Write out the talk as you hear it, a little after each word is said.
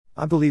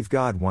I believe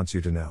God wants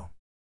you to know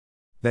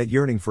that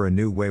yearning for a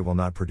new way will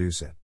not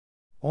produce it.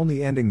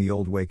 Only ending the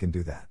old way can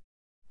do that.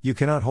 You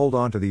cannot hold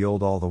on to the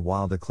old all the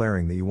while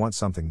declaring that you want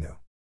something new.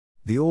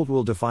 The old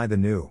will defy the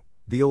new,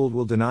 the old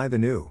will deny the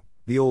new,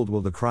 the old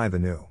will decry the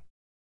new.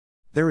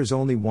 There is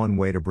only one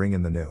way to bring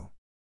in the new.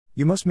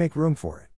 You must make room for it.